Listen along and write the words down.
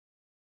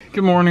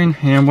Good morning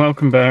and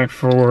welcome back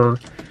for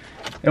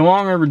a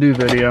long overdue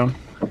video.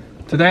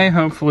 Today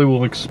hopefully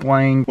we'll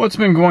explain what's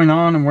been going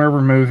on and where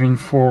we're moving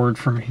forward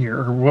from here,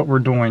 or what we're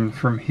doing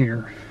from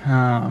here.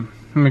 I'm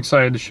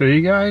excited to show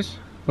you guys,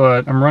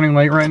 but I'm running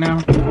late right now.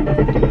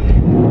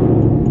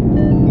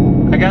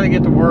 I gotta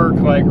get to work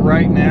like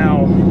right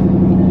now,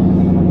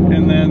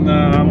 and then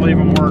I'm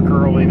leaving work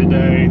early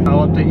today.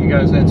 I'll update you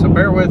guys then, so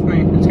bear with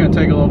me. It's gonna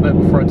take a little bit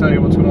before I tell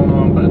you what's going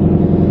on, but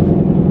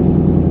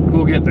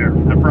we'll get there,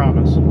 I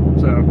promise.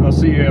 So I'll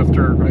see you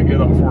after I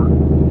get off work.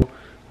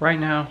 Right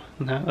now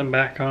that I'm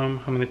back home,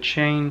 I'm gonna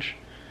change,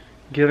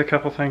 get a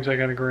couple things I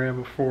gotta grab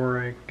before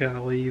I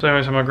gotta leave. So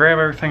anyways, I'm gonna grab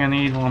everything I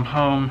need while I'm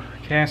home.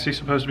 Cassie's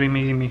supposed to be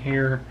meeting me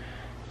here,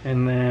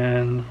 and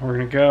then we're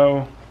gonna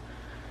go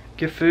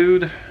get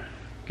food,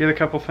 get a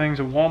couple things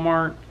at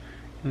Walmart,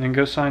 and then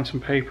go sign some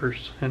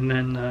papers. And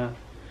then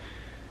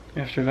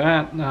after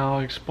that,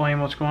 I'll explain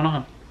what's going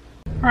on.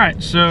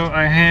 Alright, so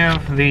I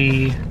have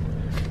the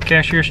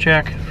cashier's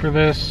check for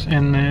this,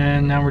 and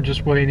then now we're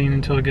just waiting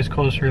until it gets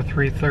closer to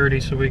 3:30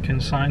 so we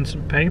can sign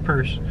some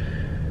papers.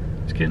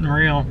 It's getting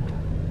real.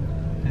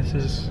 This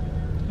is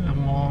a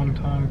long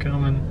time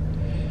coming.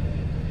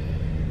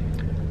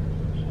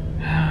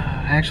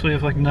 I actually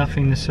have like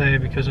nothing to say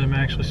because I'm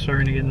actually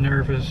starting to get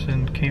nervous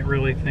and can't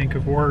really think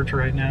of words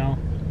right now.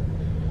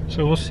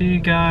 So we'll see you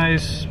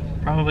guys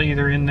probably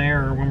either in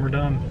there or when we're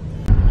done.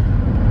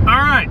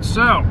 Alright,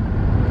 so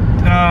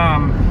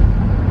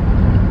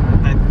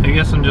I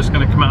guess I'm just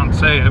going to come out and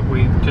say it.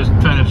 We just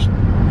finished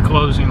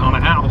closing on a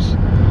house.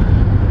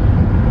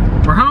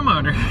 We're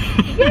homeowners.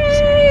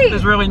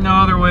 There's really no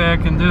other way I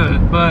can do it.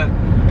 But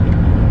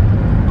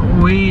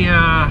we,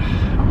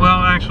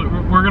 well, actually,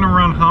 we're going to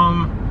run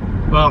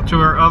home. Well, to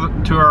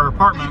our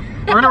apartment.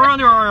 We're going to run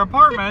to our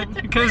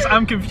apartment because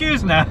I'm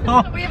confused now.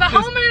 We have a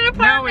home and an apartment.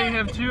 Now we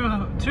have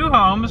two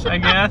homes, I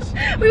guess.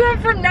 We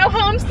went from no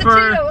homes to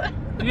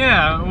two.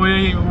 Yeah,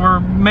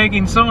 we're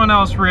making someone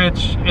else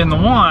rich in the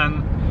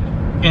one.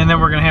 And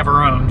then we're gonna have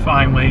our own,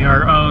 finally,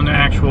 our own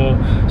actual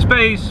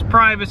space,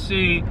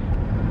 privacy,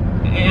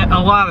 and a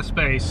lot of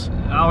space.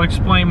 I'll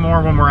explain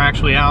more when we're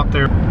actually out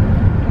there.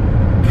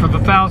 For the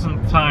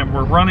 1000th time,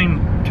 we're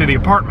running to the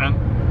apartment,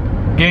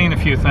 getting a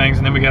few things,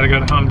 and then we gotta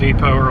go to Home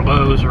Depot or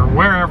Lowe's or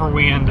wherever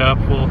we end up.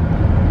 We'll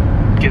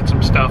get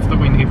some stuff that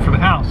we need for the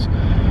house.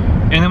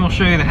 And then we'll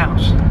show you the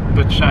house,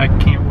 which I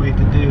can't wait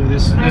to do.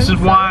 This is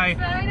why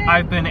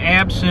I've been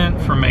absent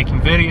from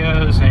making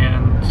videos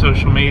and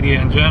social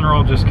media in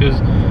general, just because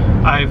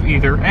I've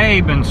either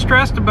A, been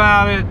stressed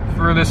about it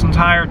for this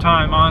entire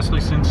time, honestly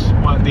since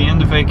what, the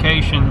end of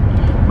vacation,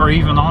 or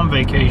even on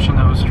vacation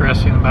I was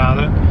stressing about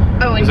it.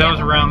 Oh, because that was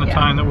around the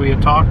time that we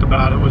had talked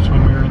about it, was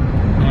when we were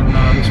in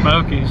the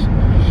Smokies.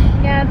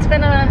 Yeah, it's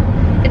been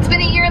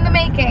a year in the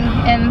making,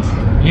 and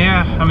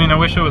yeah, I mean, I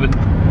wish I would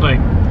have like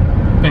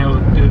been able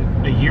to do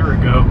it a year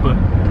ago, but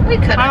we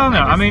could. I don't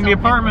know. I mean, the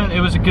apartment, it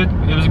was a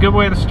good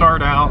way to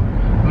start out,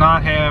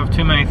 not have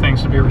too many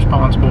things to be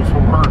responsible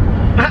for.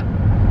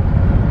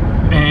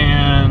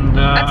 And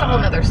that's a whole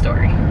other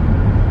story.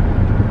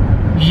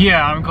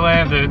 Yeah, I'm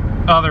glad that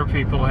other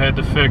people had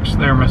to fix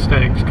their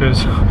mistakes,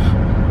 because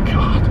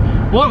God,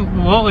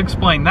 we'll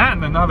explain that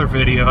in another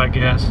video, I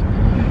guess.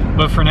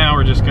 But for now,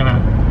 we're just gonna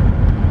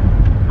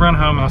run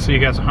home, and I'll see you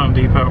guys at Home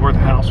Depot or the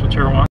house,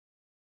 whichever one.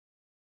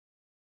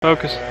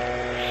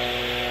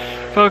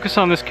 Focus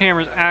on this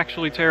camera is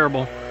actually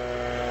terrible.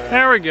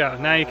 There we go,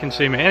 now you can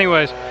see me.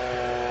 Anyways,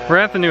 we're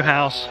at the new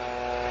house.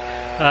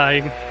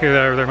 You can hear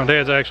that over there. My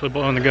dad's actually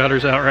blowing the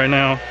gutters out right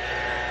now.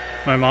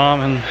 My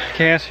mom and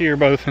Cassie are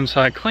both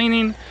inside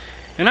cleaning,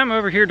 and I'm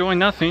over here doing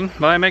nothing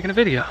by making a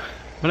video.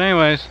 But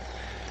anyways,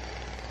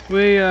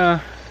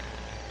 oh,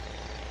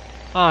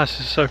 this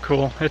is so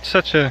cool. It's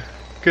such a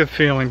good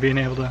feeling being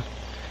able to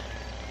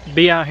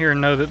be out here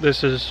and know that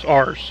this is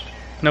ours,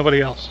 nobody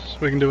else's.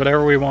 We can do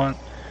whatever we want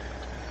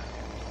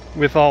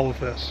with all of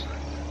this.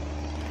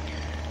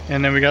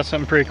 And then we got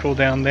something pretty cool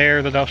down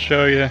there that I'll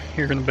show you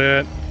here in a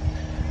bit.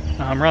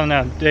 I'm running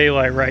out of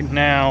daylight right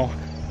now.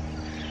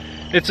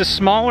 It's a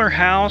smaller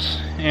house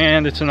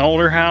and it's an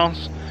older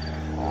house,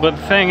 but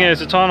the thing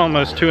is, it's on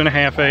almost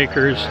 2.5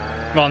 acres.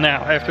 Well,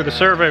 now after the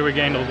survey we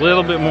gained a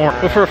little bit more,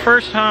 but for a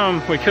first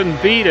home we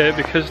couldn't beat it,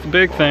 because the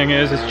big thing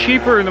is it's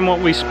cheaper than what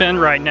we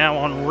spend right now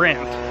on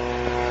rent.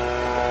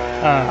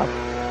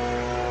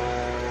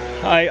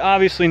 I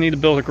obviously need to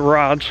build a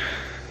garage.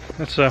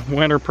 It's a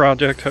winter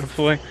project,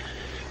 hopefully,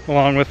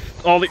 along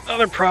with all the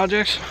other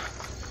projects.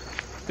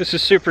 This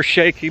is super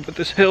shaky, but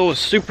this hill is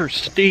super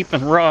steep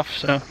and rough,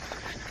 so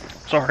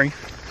sorry.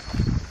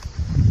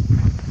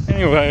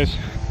 Anyways,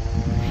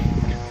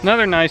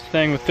 another nice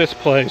thing with this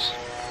place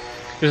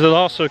is it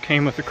also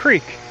came with a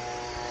creek.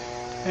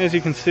 As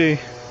you can see,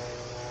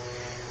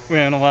 we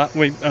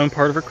own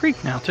part of a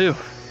creek now too.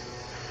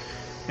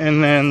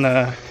 And then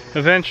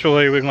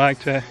eventually we'd like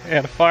to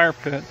add a fire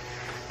pit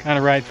kind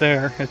of right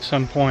there at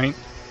some point.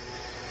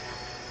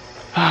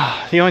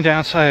 The only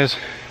downside is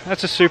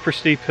that's a super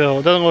steep hill.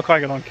 It doesn't look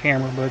like it on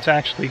camera, but it's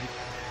actually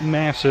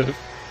massive.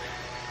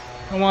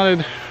 I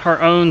wanted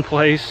our own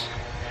place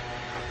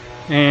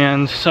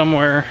and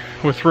somewhere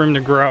with room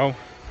to grow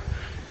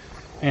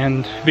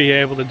and be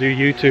able to do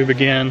YouTube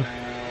again,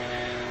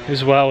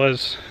 as well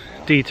as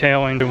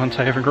detailing once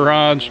I have a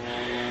garage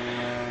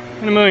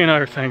and a million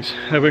other things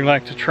that we'd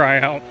like to try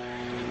out.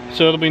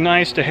 So it'll be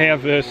nice to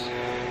have this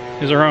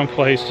as our own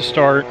place to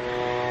start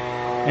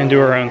and do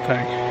our own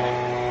thing.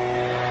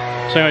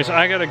 So anyways,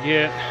 I gotta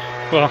get,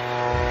 well,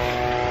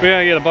 we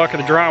gotta get a bucket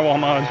of drywall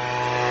mud,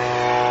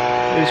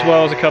 as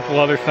well as a couple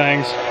other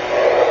things.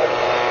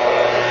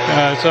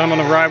 So I'm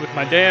gonna ride with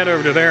my dad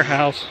over to their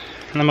house,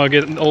 and I'm gonna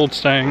get an old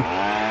Stang,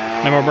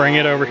 and I'm gonna bring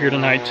it over here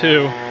tonight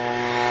too.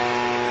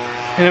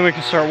 And then we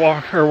can start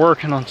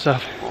working on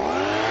stuff.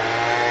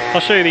 I'll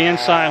show you the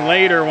inside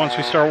later once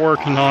we start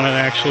working on it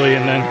actually,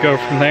 and then go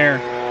from there.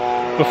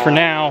 But for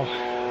now,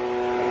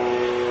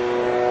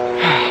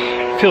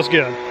 it feels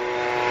good.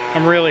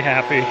 I'm really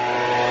happy.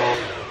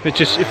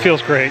 It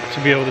feels great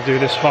to be able to do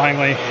this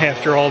finally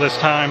after all this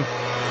time.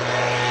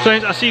 So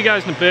I'll see you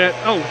guys in a bit.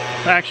 Oh,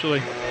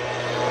 actually,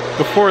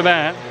 before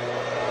that,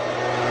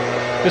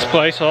 this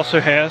place also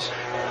has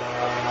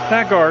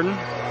that garden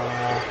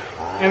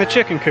and the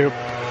chicken coop.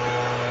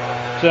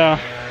 So,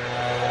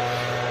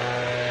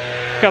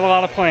 got a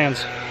lot of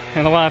plans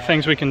and a lot of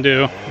things we can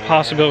do. The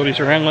possibilities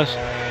are endless.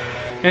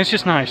 And it's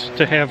just nice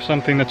to have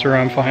something that's our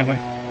own finally.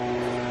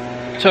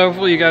 So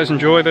hopefully you guys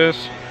enjoy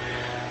this.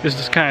 This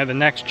is kind of the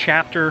next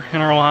chapter in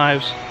our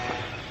lives.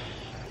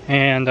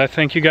 And I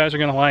think you guys are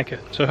gonna like it.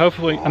 So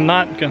hopefully, I'm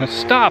not gonna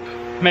stop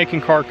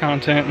making car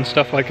content and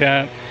stuff like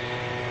that,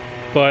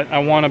 but I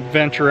wanna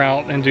venture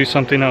out and do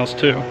something else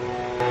too.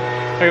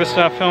 I gotta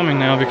stop filming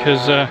now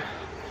because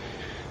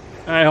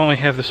I only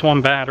have this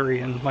one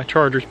battery and my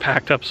charger's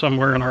packed up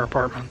somewhere in our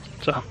apartment.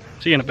 So,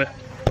 see you in a bit.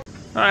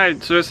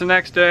 Alright, so it's the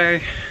next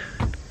day.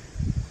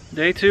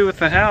 Day 2 with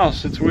the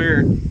house. It's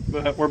weird,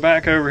 but we're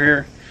back over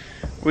here.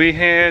 We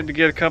had to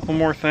get a couple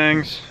more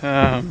things.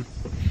 The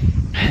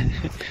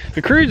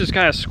cruise is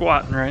kind of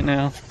squatting right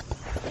now.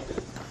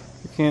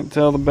 You can't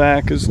tell the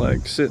back is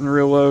like sitting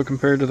real low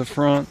compared to the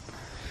front.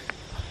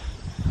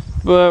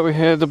 But we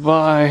had to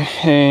buy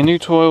a new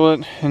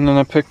toilet, and then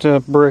I picked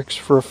up bricks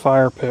for a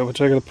fire pit,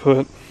 which I gotta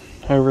put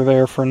over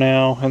there for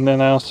now. And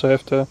then I also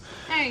have to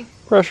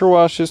pressure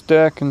wash this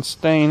deck and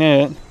stain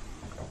it.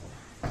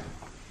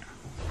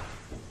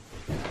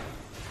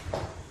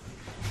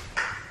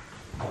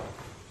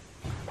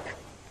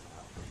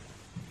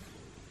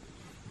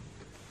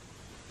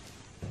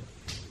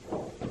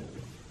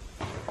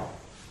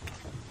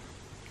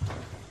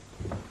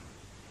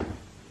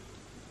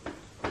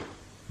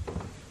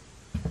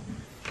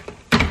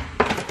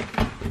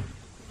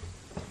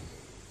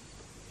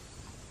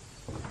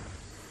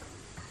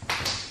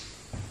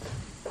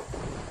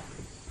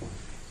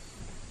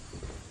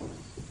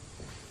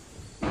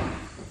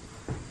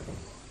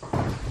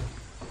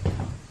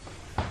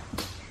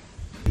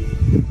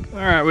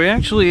 Alright, we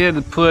actually had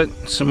to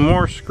put some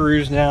more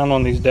screws down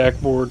on these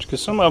deck boards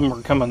because some of them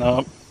were coming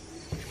up.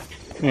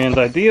 And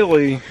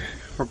ideally,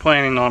 we're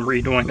planning on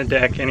redoing the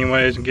deck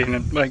anyways and getting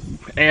it, like,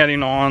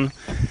 adding on.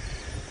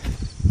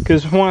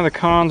 Because one of the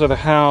cons of the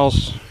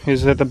house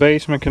is that the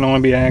basement can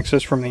only be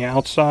accessed from the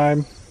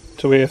outside.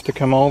 So we have to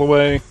come all the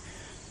way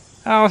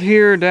out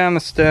here, down the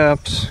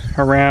steps,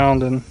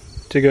 around, and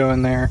to go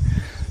in there.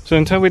 So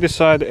until we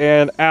decide to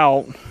add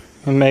out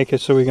and make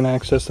it so we can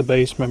access the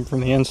basement from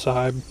the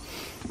inside,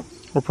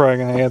 we're probably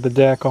going to add the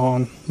deck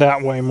on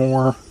that way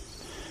more.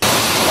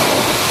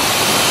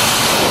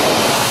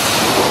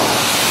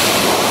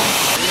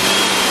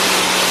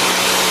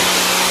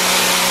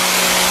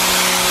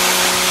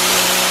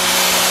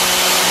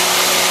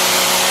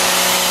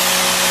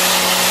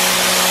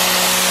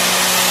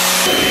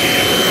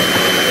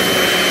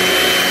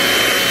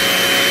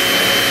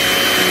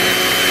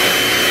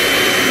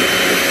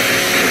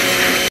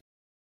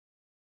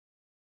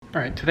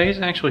 Alright, today's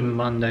actually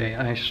Monday.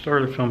 I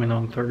started filming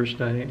on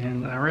Thursday,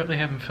 and I really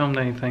haven't filmed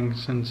anything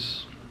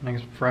since, I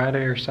guess,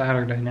 Friday or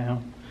Saturday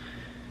now.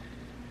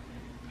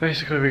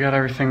 Basically, we got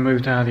everything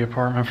moved out of the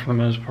apartment for the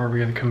most part. We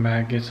gotta come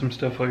back, get some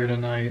stuff later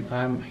tonight.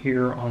 I'm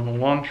here on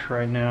lunch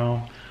right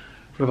now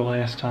for the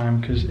last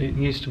time, because it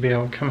used to be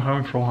able to come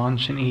home for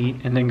lunch and eat,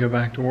 and then go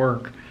back to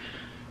work.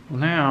 Well,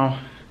 now,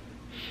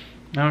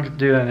 I don't get to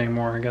do that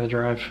anymore. I gotta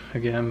drive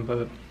again, but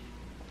it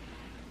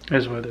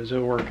is what it is.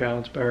 It'll work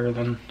out. It's better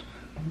than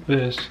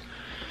this.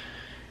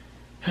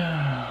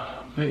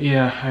 But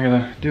yeah, I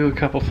gotta do a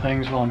couple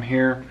things while I'm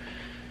here,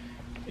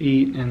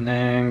 eat, and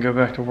then go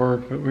back to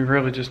work. But we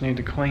really just need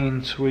to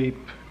clean, sweep,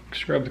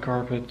 scrub the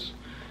carpets,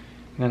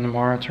 and then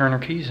tomorrow turn our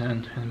keys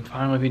in and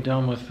finally be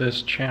done with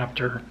this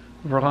chapter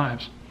of our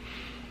lives.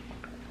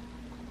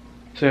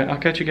 So yeah, I'll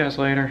catch you guys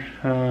later.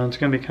 It's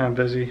gonna be kind of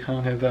busy. I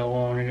don't have that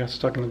long. I got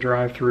stuck in the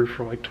drive-thru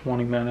for like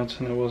 20 minutes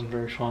and it wasn't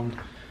very fun.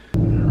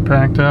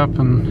 Packed up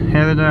and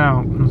headed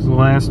out. This is the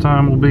last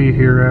time we'll be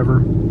here ever.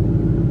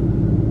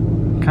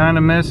 Kind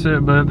of miss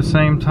it, but at the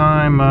same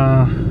time,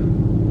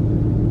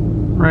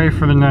 ready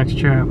for the next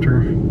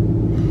chapter.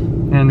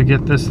 And to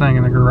get this thing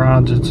in the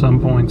garage at some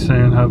point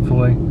soon,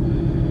 hopefully.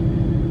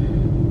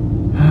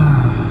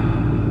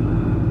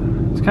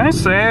 It's It's kind of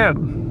sad.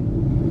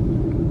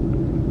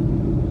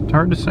 It's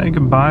hard to say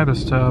goodbye to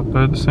stuff,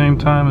 but at the same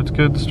time, it's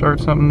good to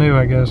start something new,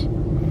 I guess.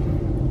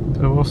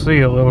 So we'll see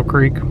you, Little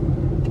Creek.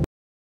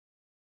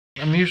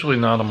 I'm usually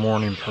not a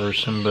morning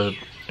person, but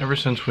ever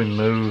since we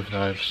moved,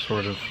 I've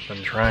sort of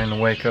been trying to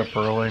wake up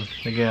early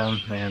again,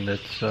 and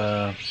it's,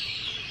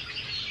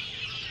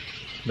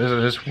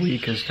 this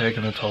week has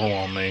taken a toll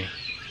on me.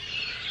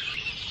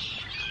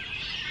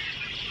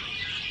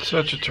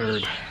 Such a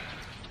turd.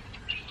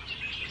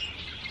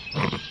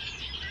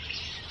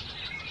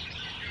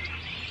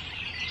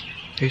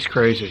 He's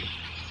crazy.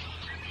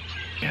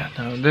 Yeah,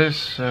 no,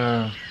 this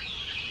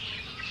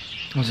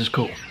is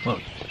cool. Look.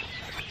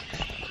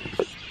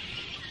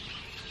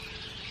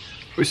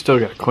 We still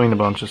gotta clean a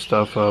bunch of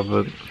stuff up,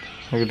 but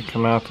I get to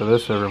come out to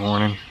this every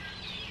morning.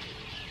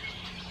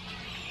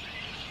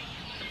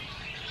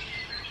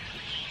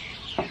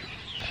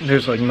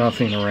 There's like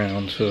nothing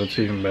around, so it's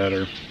even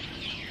better.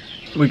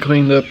 We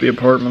cleaned up the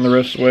apartment the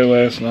rest of the way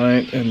last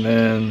night, and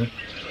then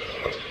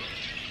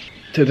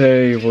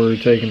today we're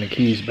taking the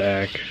keys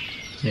back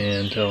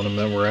and telling them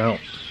that we're out.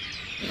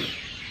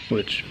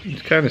 Which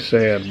is kind of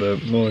sad,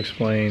 but we'll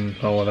explain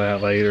all of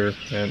that later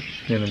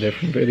in a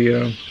different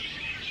video.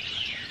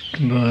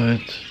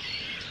 But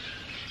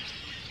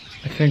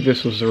I think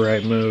this was the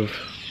right move.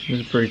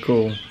 This is pretty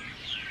cool.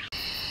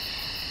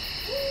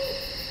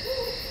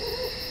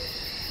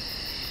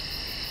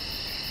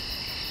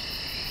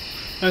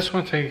 I just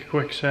want to take a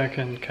quick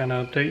second, kind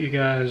of update you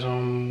guys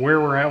on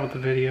where we're at with the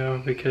video,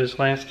 because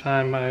last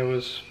time I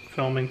was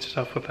filming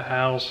stuff with the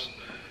house,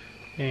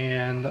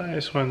 and I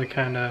just wanted to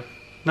kind of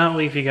not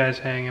leave you guys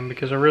hanging,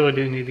 because I really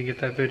do need to get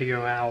that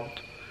video out.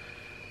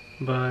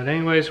 But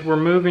anyways, we're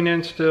moving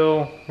in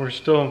still. We're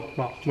still,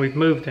 well, we've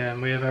moved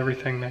in. We have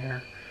everything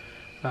there.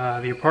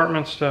 The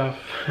apartment stuff,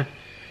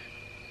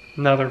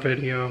 another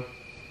video.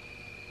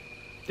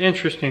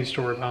 Interesting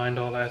story behind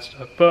all that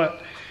stuff, but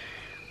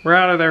we're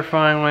out of there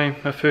finally,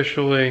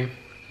 officially.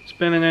 It's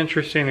been an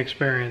interesting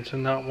experience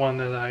and not one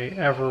that I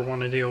ever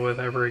want to deal with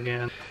ever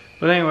again.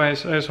 But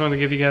anyways, I just wanted to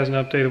give you guys an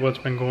update of what's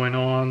been going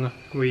on.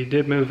 We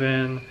did move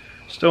in,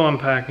 still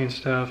unpacking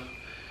stuff.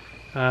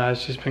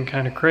 It's just been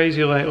kind of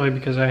crazy lately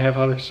because I have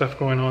other stuff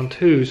going on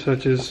too,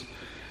 such as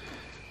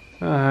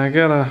I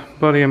got a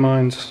buddy of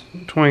mine's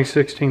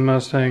 2016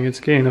 Mustang.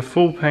 It's getting a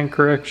full paint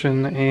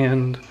correction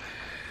and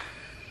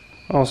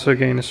also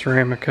getting a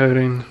ceramic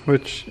coating,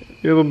 which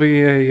it'll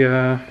be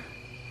a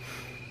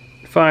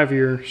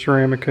 5-year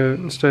ceramic coat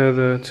instead of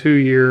the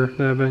 2-year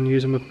that I've been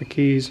using with my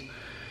keys.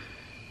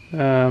 But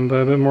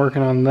I've been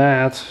working on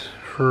that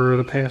for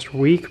the past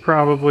week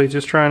probably,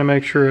 just trying to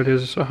make sure it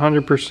is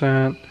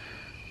 100%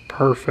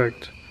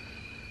 perfect.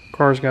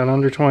 Car's got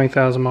under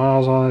 20,000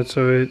 miles on it,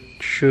 so it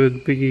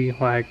should be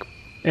like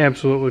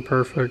absolutely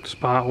perfect,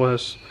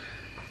 spotless,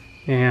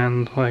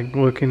 and like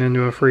looking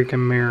into a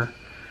freaking mirror.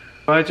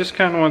 I just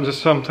kind of wanted to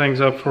sum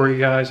things up for you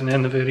guys and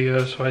end the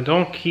video so I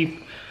don't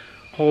keep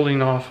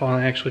holding off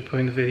on actually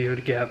putting the video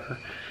together.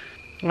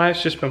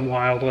 It's just been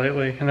wild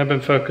lately, and I've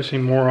been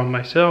focusing more on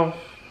myself,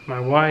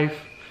 my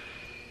wife,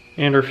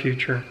 and our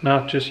future,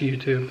 not just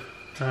YouTube.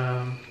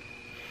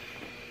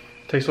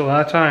 Takes a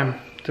lot of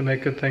time to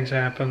make good things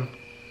happen.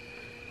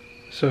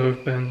 So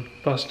I've been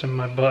busting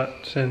my butt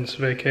since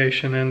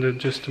vacation ended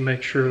just to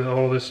make sure that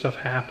all this stuff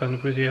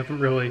happened, but you haven't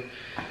really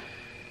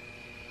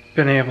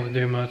been able to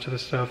do much of the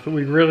stuff that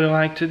we'd really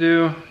like to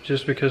do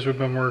just because we've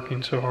been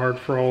working so hard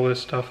for all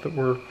this stuff that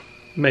we're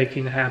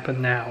making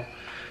happen now.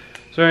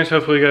 So anyways,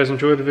 hopefully you guys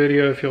enjoyed the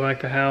video. If you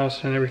like the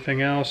house and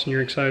everything else and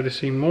you're excited to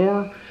see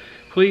more,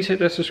 please hit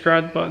that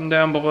subscribe button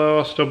down below.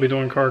 I'll still be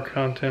doing car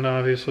content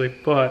obviously,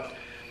 but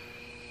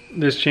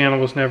this channel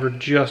was never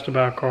just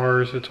about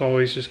cars. It's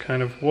always just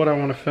kind of what I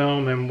want to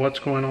film, and what's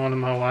going on in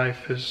my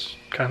life is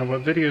kind of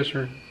what videos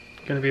are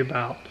going to be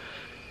about.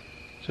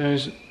 So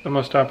anyways, I'm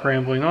going to stop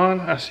rambling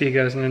on. I'll see you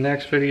guys in the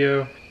next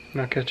video,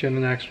 and I'll catch you in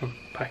the next one.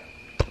 Bye.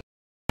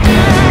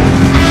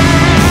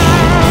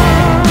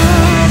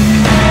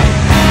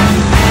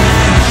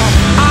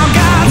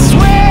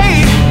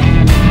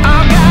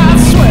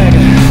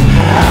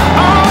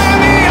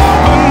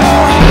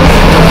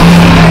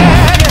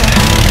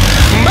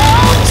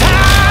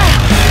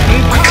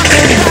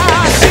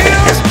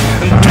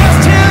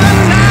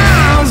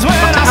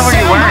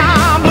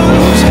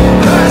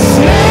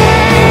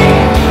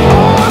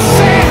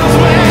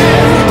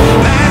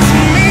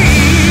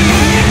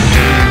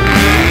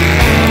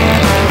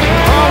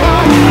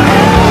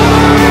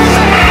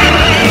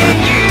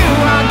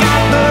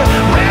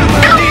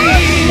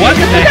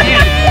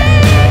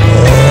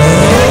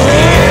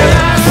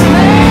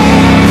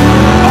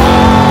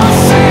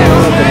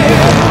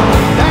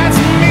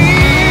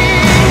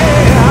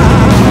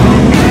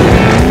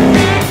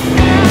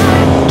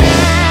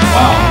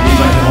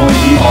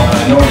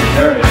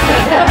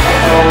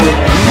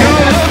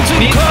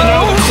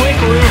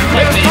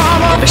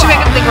 We should make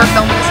him think we're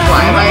filming this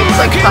live. I just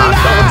like talk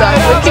the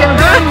whole time.